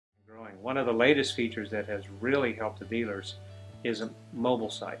one of the latest features that has really helped the dealers is a mobile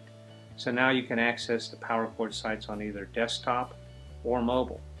site. So now you can access the PowerChord sites on either desktop or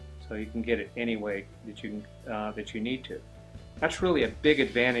mobile. So you can get it any way that you need to. That's really a big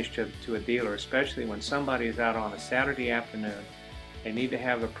advantage to a dealer, especially when somebody is out on a Saturday afternoon. They need to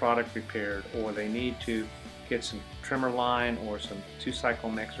have the product repaired, or they need to get some trimmer line or some 2-cycle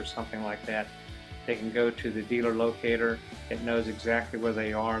mix or something like that. They can go to the dealer locator. It knows exactly where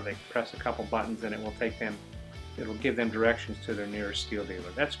they are. They press a couple buttons and it'll give them directions to their nearest STIHL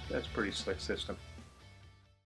dealer. That's a pretty slick system.